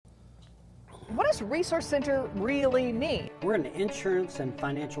does Resource Center really mean? We're an insurance and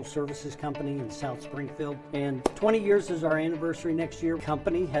financial services company in South Springfield, and 20 years is our anniversary next year. The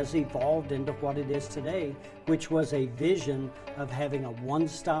company has evolved into what it is today, which was a vision of having a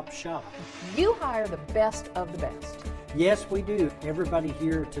one-stop shop. You hire the best of the best. Yes, we do. Everybody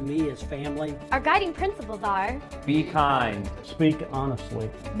here to me is family. Our guiding principles are: be kind, speak honestly,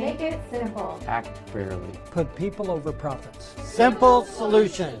 make it simple, act fairly, put people over profits. Simple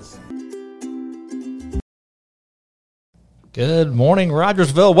solutions. Good morning,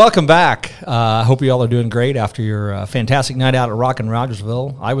 Rogersville. Welcome back. I hope you all are doing great after your fantastic night out at Rockin'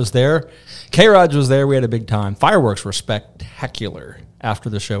 Rogersville. I was there. K-Rog was there. We had a big time. Fireworks were spectacular after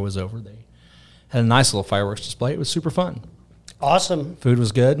the show was over. They had a nice little fireworks display. It was super fun. Awesome. Food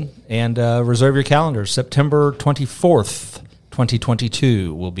was good. And reserve your calendars. September 24th,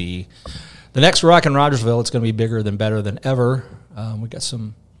 2022 will be the next Rockin' Rogersville. It's going to be bigger than better than ever. We got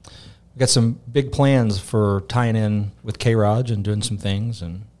some big plans for tying in with K-Rog and doing some things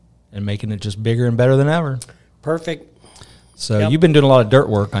and making it just bigger and better than ever. Perfect. So You've been doing a lot of dirt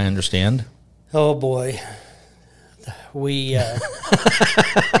work, I understand. Oh, boy. We,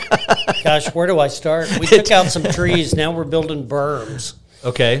 gosh, where do I start? We took out some trees. Now we're building berms.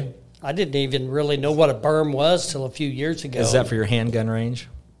 Okay. I didn't even really know what a berm was till a few years ago. Is that for your handgun range?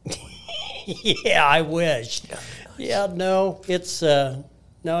 Yeah, I wish. Yeah, no, it's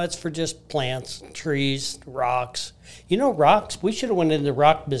for just plants, trees, rocks. You know, rocks, we should have went into the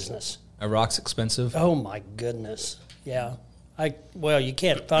rock business. Are rocks expensive? Oh, my goodness. Yeah. You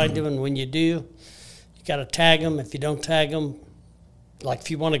can't find them, and when you do, you got to tag them. If you don't tag them, like if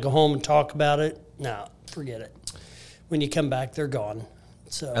you want to go home and talk about it, no, forget it. When you come back, they're gone.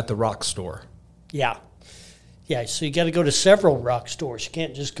 So at the rock store? Yeah. Yeah, so you got to go to several rock stores. You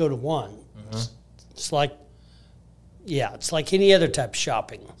can't just go to one. Mm-hmm. It's like any other type of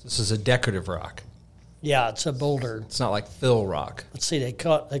shopping. This is a decorative rock. Yeah, it's a boulder. It's not like fill rock. Let's see, they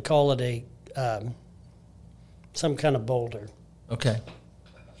call it some kind of boulder. Okay.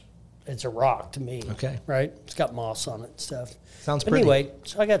 It's a rock to me. Okay. Right? It's got moss on it and stuff. Sounds pretty. Anyway,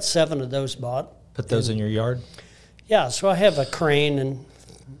 so I got 7 of those bought. Put those in your yard? Yeah, so I have a crane and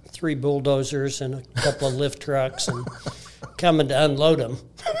 3 bulldozers and a couple of lift trucks and coming to unload them.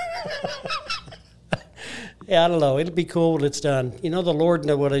 Yeah, I don't know. It'll be cool when it's done. You know, the Lord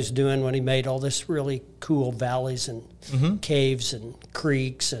knew what He's doing when He made all this really cool valleys and caves and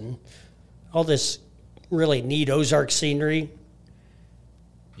creeks and all this really neat Ozark scenery.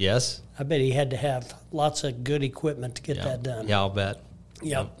 Yes. I bet He had to have lots of good equipment to get that done. Yeah, I'll bet.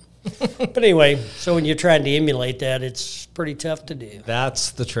 Yep. But anyway, so when you're trying to emulate that, it's pretty tough to do.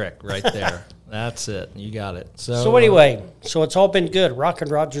 That's the trick right there. That's it. You got it. So anyway, so it's all been good. Rockin'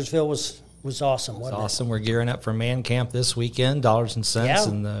 Rogersville was awesome, wasn't it? Awesome. We're gearing up for Man Camp this weekend, Dollars and Cents,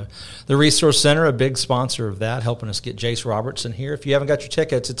 and the Resource Center, a big sponsor of that, helping us get Jace Robertson here. If you haven't got your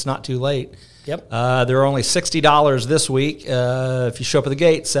tickets, it's not too late. Yep. They're only $60 this week. If you show up at the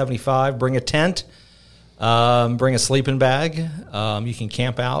gate, $75. Bring a tent. Bring a sleeping bag. You can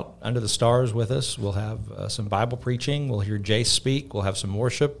camp out under the stars with us. We'll have some Bible preaching. We'll hear Jace speak. We'll have some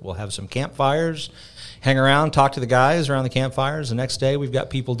worship. We'll have some campfires. Hang around, talk to the guys around the campfires. The next day, we've got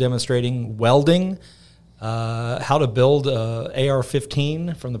people demonstrating welding, how to build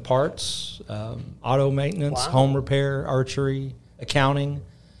AR-15 from the parts, auto maintenance, home repair, archery, accounting,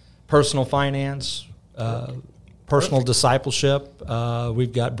 personal finance, personal discipleship.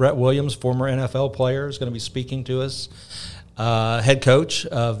 We've got Brett Williams, former NFL player, is going to be speaking to us, head coach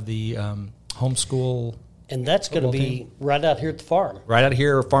of the homeschool. And that's going to be right out here at the farm. Right out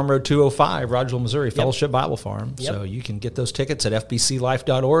here, Farm Road 205, Rogersville, Missouri, Fellowship Bible Farm. Yep. So you can get those tickets at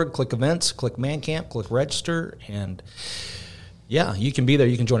fbclife.org. Click events, click Man Camp, click register, and yeah, you can be there.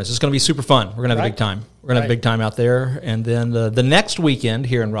 You can join us. It's going to be super fun. We're going to have a big time. We're going to have a big time out there. And then the next weekend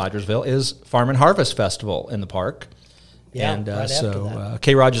here in Rogersville is Farm and Harvest Festival in the park. Yeah, and right after that.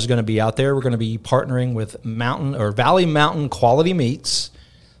 K-Rog is going to be out there. We're going to be partnering with Valley Mountain Quality Meats.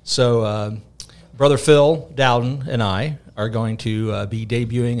 So Brother Phil Dowden and I are going to be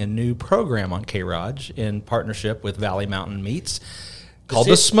debuting a new program on K-Rog in partnership with Valley Mountain Meats called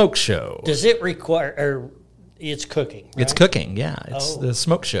The Smoke Show. Does it require... It's cooking, right? It's cooking, yeah. It's the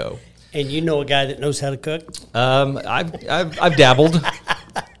Smoke Show. And you know a guy that knows how to cook? I've dabbled.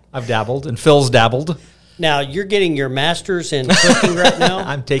 I've dabbled, and Phil's dabbled. Now, you're getting your master's in cooking right now?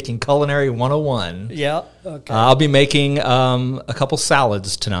 I'm taking Culinary 101. Yeah, okay. I'll be making a couple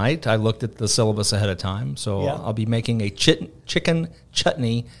salads tonight. I looked at the syllabus ahead of time, so I'll be making a chicken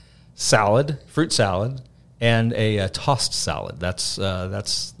chutney salad, fruit salad, and a tossed salad. That's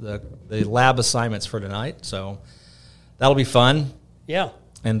the lab assignments for tonight, so that'll be fun. Yeah.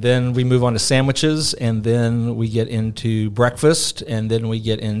 And then we move on to sandwiches, and then we get into breakfast, and then we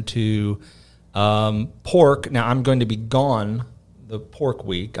get into pork. Now, I'm going to be gone the pork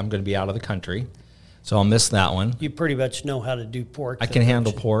week. I'm going to be out of the country, so I'll miss that one. You pretty much know how to do pork. I can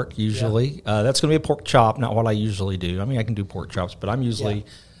handle pork usually. Yeah. That's going to be a pork chop, not what I usually do. I mean, I can do pork chops, but I'm usually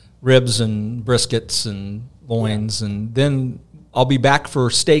ribs and briskets and loins, and then I'll be back for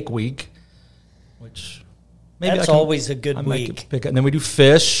steak week, which maybe that's always a good week. And then we do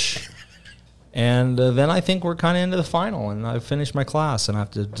fish, and then I think we're kind of into the final, and I've finished my class, and I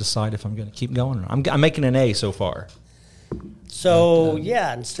have to decide if I'm going to keep going. I'm making an A so far. So,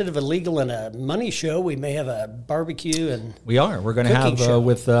 instead of a legal and a money show, we may have a barbecue and we are. We're going to have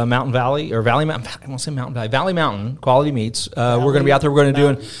with Mountain Valley or Valley Mountain. I won't say Mountain Valley. Valley Mountain Quality Meats. We're going to be out there. We're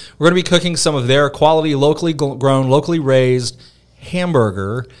going to be cooking some of their quality, locally grown, locally raised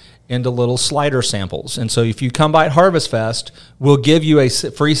hamburger into little slider samples. And so, if you come by at Harvest Fest, we'll give you a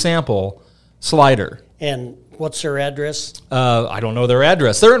free sample slider. And what's their address? I don't know their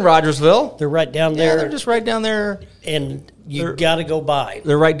address. They're in Rogersville. They're right down there. Yeah, they're just right down there. And you got to go by.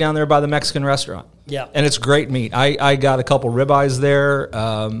 They're right down there by the Mexican restaurant. Yeah. And it's great meat. I got a couple ribeyes there,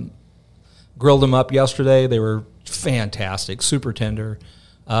 grilled them up yesterday. They were fantastic, super tender.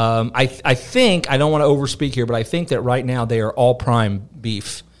 I think, I don't want to overspeak here, but I think that right now they are all prime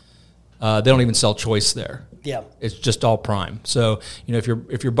beef. They don't even sell choice there. Yeah. It's just all prime. So, if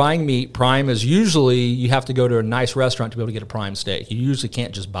you're buying meat, prime is usually you have to go to a nice restaurant to be able to get a prime steak. You usually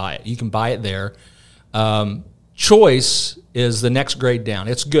can't just buy it. You can buy it there. Choice is the next grade down.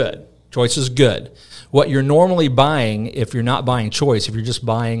 It's good. Choice is good. What you're normally buying, if you're not buying choice, if you're just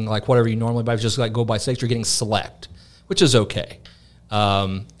buying like whatever you normally buy, just like go buy steaks, you're getting select, which is okay.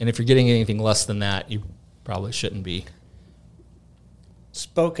 And if you're getting anything less than that, you probably shouldn't be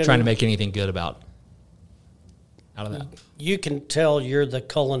trying to make anything good out of that. You can tell you're the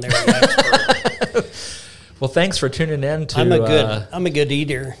culinary expert. Well, thanks for tuning in to I'm a good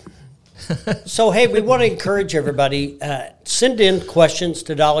eater. So, hey, we want to encourage everybody, send in questions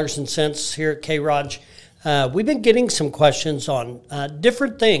to Dollars and Cents here at K-Raj. We've been getting some questions on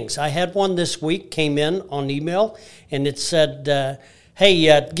different things. I had one this week, came in on email, and it said,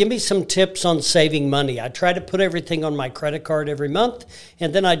 hey, give me some tips on saving money. I try to put everything on my credit card every month,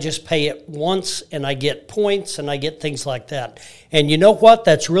 and then I just pay it once, and I get points, and I get things like that. And you know what?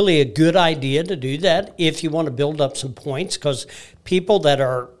 That's really a good idea to do that if you want to build up some points, because people that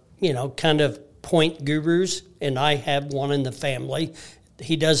are, kind of point gurus, and I have one in the family,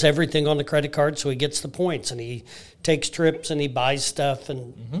 he does everything on the credit card, so he gets the points, and he takes trips and he buys stuff,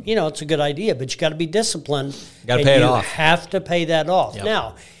 and it's a good idea, but you got to be disciplined. You got to pay it off. You have to pay that off. Yep.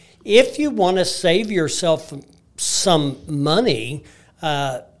 Now, if you want to save yourself some money,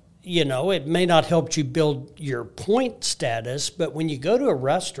 it may not help you build your point status, but when you go to a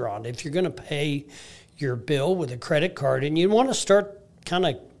restaurant, if you're going to pay your bill with a credit card and you want to start kind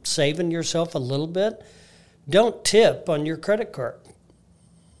of saving yourself a little bit, don't tip on your credit card.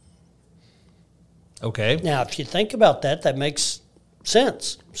 Okay. Now, if you think about that, that makes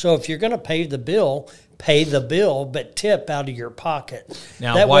sense. So if you're going to pay the bill, but tip out of your pocket.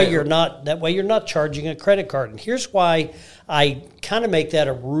 Now, that way you're not charging a credit card. And here's why I kind of make that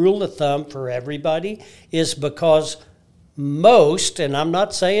a rule of thumb for everybody, is because most, and I'm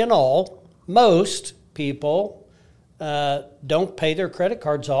not saying all, most people don't pay their credit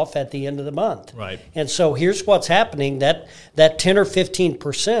cards off at the end of the month. Right. And so here's what's happening, that 10 or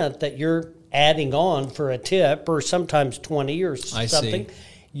 15% that you're adding on for a tip, or sometimes 20 or something,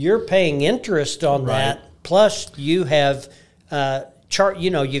 you're paying interest on that, plus you have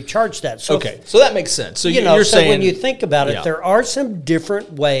you've charged that. So so that makes sense. So you're saying, when you think about it, there are some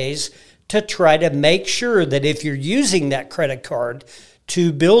different ways to try to make sure that if you're using that credit card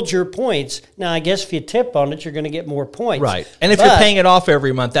to build your points. Now, I guess if you tip on it, you're going to get more points. Right. And if you're paying it off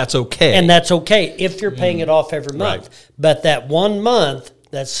every month, that's okay. And that's okay if you're paying it off every month. Right. But that 1 month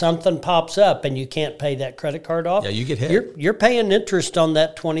that something pops up and you can't pay that credit card off, you get hit. You're paying interest on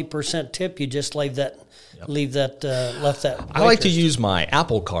that 20% tip. You just left that. I like to use my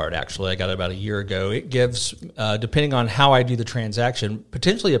Apple Card, actually. I got it about a year ago. It gives, depending on how I do the transaction,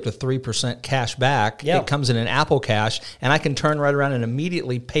 potentially up to 3% cash back. Yeah. It comes in an Apple Cash, and I can turn right around and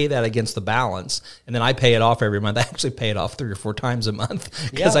immediately pay that against the balance, and then I pay it off every month. I actually pay it off 3 or 4 times a month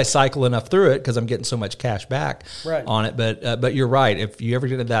because I cycle enough through it because I'm getting so much cash back on it. But you're right. If you ever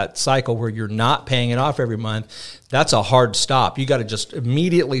get into that cycle where you're not paying it off every month, that's a hard stop. You got to just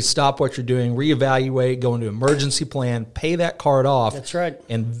immediately stop what you're doing, reevaluate, go into emergency plan, pay that card off. That's right.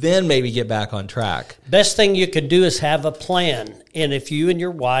 And then maybe get back on track. Best thing you could do is have a plan. And if you and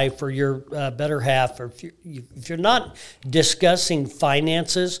your wife or your better half, or if you're not discussing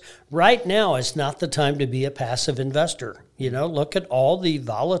finances, right now is not the time to be a passive investor. Look at all the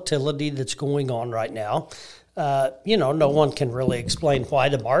volatility that's going on right now. No one can really explain why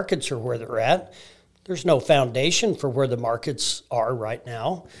the markets are where they're at. There's no foundation for where the markets are right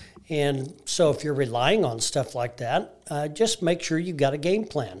now. And so if you're relying on stuff like that, just make sure you've got a game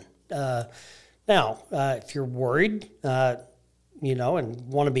plan. Now, if you're worried, and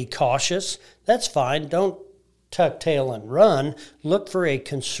want to be cautious, that's fine. Don't tuck tail and run. Look for a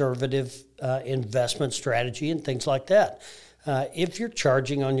conservative investment strategy and things like that. If you're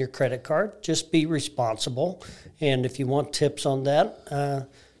charging on your credit card, just be responsible. And if you want tips on that,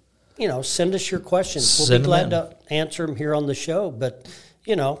 send us your questions. We'll be glad to answer them here on the show. But,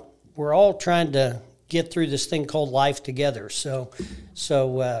 we're all trying to get through this thing called life together. So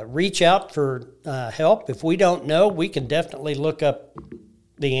reach out for help. If we don't know, we can definitely look up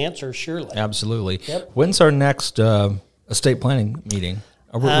the answer, surely. Absolutely. Yep. When's our next estate planning meeting?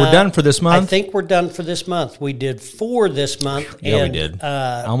 We're done for this month? I think we're done for this month. We did 4 this month. Yeah, we did.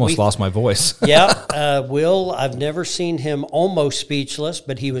 I almost lost my voice. Will, I've never seen him almost speechless,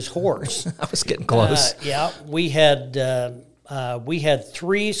 but he was hoarse. I was getting close. We had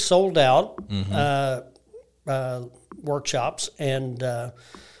 3 sold out workshops, and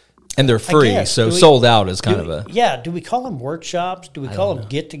they're free, sold out is kind of a... Yeah, do we call them workshops? Do we call them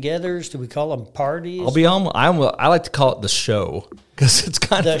get-togethers? Do we call them parties? I like to call it the show, because it's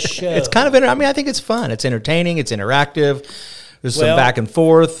kind of... show. It's kind of... I think it's fun. It's entertaining. It's interactive. There's some back and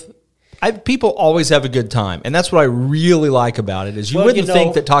forth. People always have a good time, and that's what I really like about it, is you wouldn't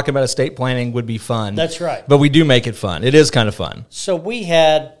think that talking about estate planning would be fun. That's right. But we do make it fun. It is kind of fun. So we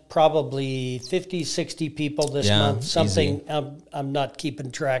had probably 50, 60 people this month, something. I'm not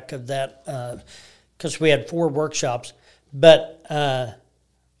keeping track of that because we had 4 workshops, but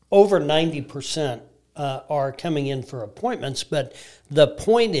over 90% are coming in for appointments. But the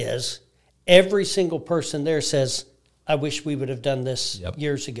point is, every single person there says, I wish we would have done this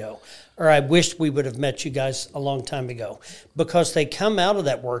years ago, or I wish we would have met you guys a long time ago, because they come out of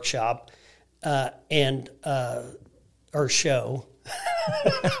that workshop or show.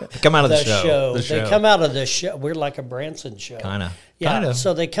 Come out of the show. They come out of the show. We're like a Branson show. Kind of. Yeah.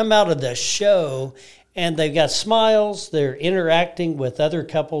 So they come out of the show and they've got smiles. They're interacting with other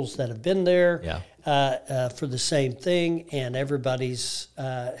couples that have been there for the same thing, and everybody's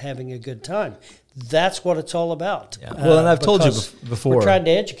having a good time. That's what it's all about. Yeah. Well, and I've told you before. We're trying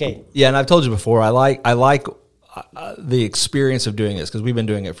to educate. Yeah, and I've told you before, I like the experience of doing this, because we've been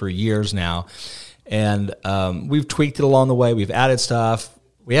doing it for years now. And we've tweaked it along the way. We've added stuff.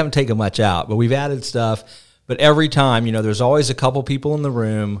 We haven't taken much out, but we've added stuff. But every time, there's always a couple people in the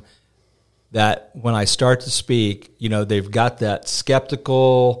room that when I start to speak, they've got that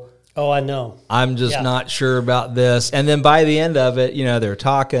skeptical... Oh, I know. I'm just not sure about this. And then by the end of it, they're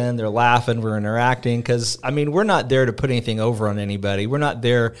talking, they're laughing, we're interacting. Because, we're not there to put anything over on anybody. We're not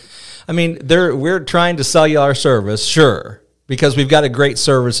there. We're trying to sell you our service, sure, because we've got a great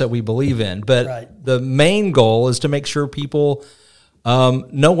service that we believe in. But the main goal is to make sure people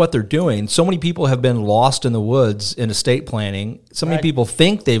know what they're doing. So many people have been lost in the woods in estate planning. So many people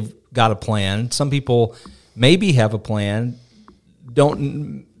think they've got a plan. Some people maybe have a plan,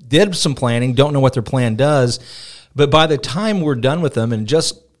 did some planning, don't know what their plan does. But by the time we're done with them in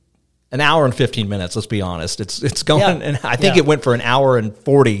just an hour and 15 minutes, let's be honest, it's going, and I think it went for an hour and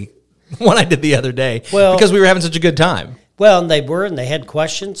 40 when I did the other day, because we were having such a good time. Well, and they had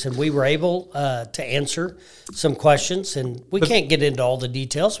questions, and we were able to answer some questions, and we can't get into all the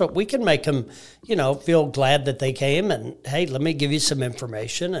details, but we can make them, feel glad that they came, and hey, let me give you some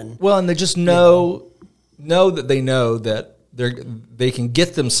information. And they just know that they know that they can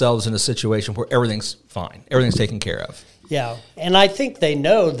get themselves in a situation where everything's fine, everything's taken care of. Yeah, and I think they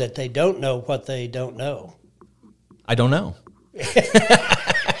know that they don't know what they don't know. I don't know.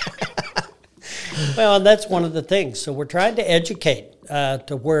 Well, and that's one of the things. So we're trying to educate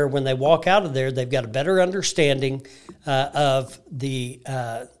to where when they walk out of there, they've got a better understanding of the.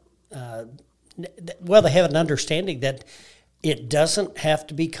 They have an understanding that it doesn't have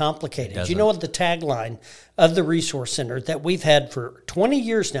to be complicated. You know what the tagline of the Resource Center that we've had for 20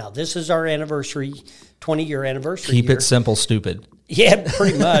 years now? This is our 20-year anniversary. Keep it simple, stupid. Yeah,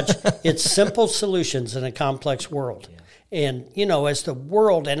 pretty much. It's simple solutions in a complex world. Yeah. And, as the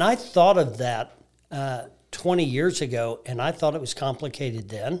world, and I thought of that 20 years ago, and I thought it was complicated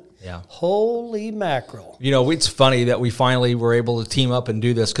then. Yeah. Holy mackerel. You know, it's funny that we finally were able to team up and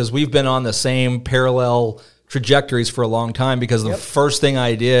do this because we've been on the same parallel trajectories for a long time, because the first thing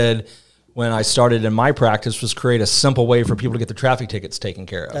I did when I started in my practice was create a simple way for people to get their traffic tickets taken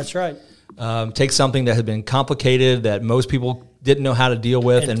care of. That's right. Take something that had been complicated that most people didn't know how to deal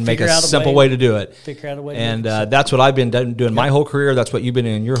with and make figure a out a simple way to do it. Figure out a way to And do it. that's what I've been doing my whole career. That's what you've been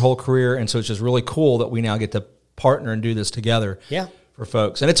doing your whole career. And so it's just really cool that we now get to partner and do this together for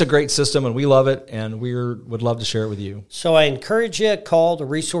folks. And it's a great system, and we love it, and we would love to share it with you. So I encourage you, call the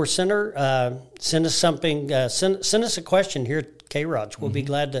Resource Center. Send us something. Send us a question here at K-Raj. We'll be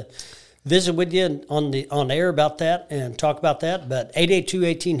glad to visit with you on air about that and talk about that. But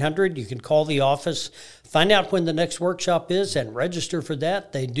 882-1800, you can call the office, find out when the next workshop is, and register for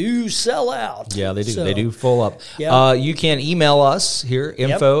that. They do sell out. Yeah, they do. So, They do full up. Yeah. You can email us here,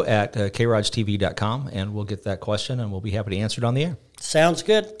 info@krajtv.com, and we'll get that question, and we'll be happy to answer it on the air. Sounds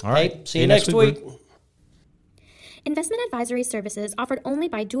good. All right. Hey, see you next week. Investment advisory services offered only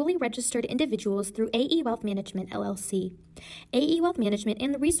by duly registered individuals through AE Wealth Management, LLC. AE Wealth Management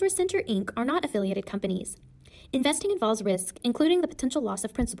and the Resource Center, Inc. are not affiliated companies. Investing involves risk, including the potential loss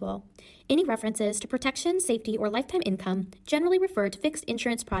of principal. Any references to protection, safety, or lifetime income generally refer to fixed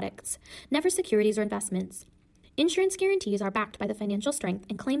insurance products, never securities or investments. Insurance guarantees are backed by the financial strength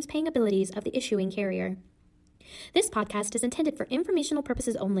and claims-paying abilities of the issuing carrier. This podcast is intended for informational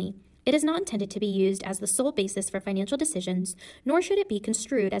purposes only. It is not intended to be used as the sole basis for financial decisions, nor should it be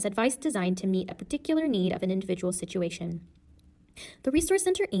construed as advice designed to meet a particular need of an individual situation. The Resource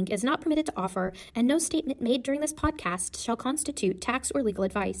Center, Inc. is not permitted to offer, and no statement made during this podcast shall constitute tax or legal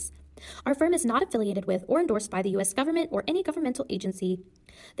advice. Our firm is not affiliated with or endorsed by the U.S. government or any governmental agency.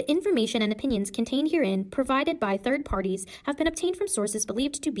 The information and opinions contained herein, provided by third parties, have been obtained from sources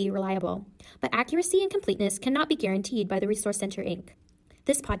believed to be reliable, but accuracy and completeness cannot be guaranteed by the Resource Center, Inc.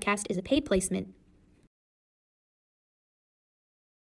 This podcast is a paid placement.